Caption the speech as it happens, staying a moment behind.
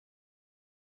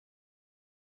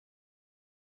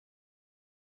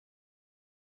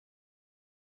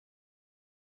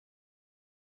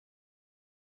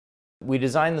We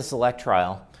designed the SELECT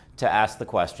trial to ask the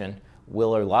question,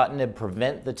 will erlotinib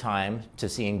prevent the time to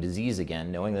seeing disease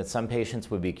again, knowing that some patients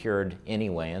would be cured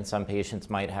anyway and some patients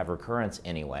might have recurrence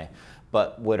anyway,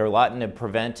 but would erlotinib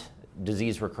prevent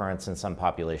disease recurrence in some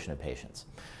population of patients?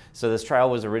 So this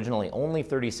trial was originally only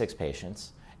 36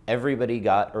 patients. Everybody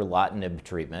got erlotinib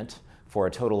treatment for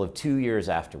a total of 2 years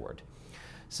afterward.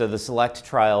 So the SELECT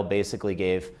trial basically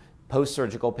gave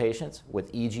post-surgical patients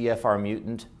with EGFR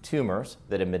mutant tumors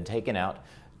that had been taken out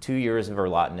 2 years of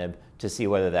erlotinib to see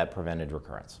whether that prevented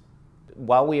recurrence.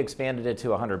 While we expanded it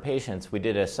to 100 patients, we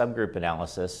did a subgroup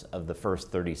analysis of the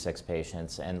first 36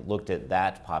 patients and looked at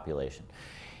that population.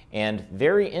 And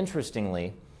very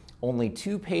interestingly, only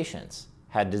 2 patients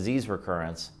had disease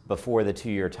recurrence before the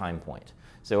 2-year time point.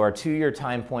 So our 2-year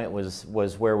time point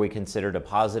was where we considered a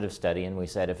positive study, and we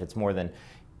said if it's more than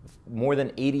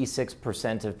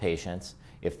 86% of patients,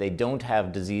 if they don't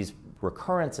have disease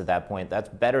recurrence at that point, that's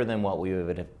better than what we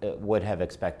would have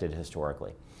expected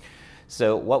historically.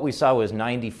 So what we saw was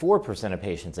 94% of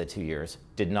patients at 2 years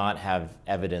did not have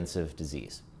evidence of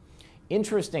disease.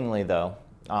 Interestingly though,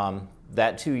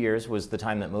 that 2 years was the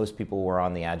time that most people were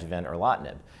on the adjuvant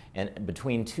erlotinib. And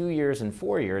between 2 years and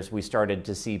 4 years, we started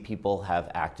to see people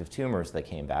have active tumors that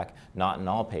came back. Not in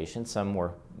all patients,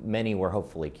 many were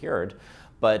hopefully cured,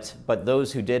 but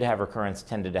those who did have recurrence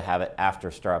tended to have it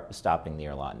after stopping the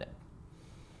erlotinib.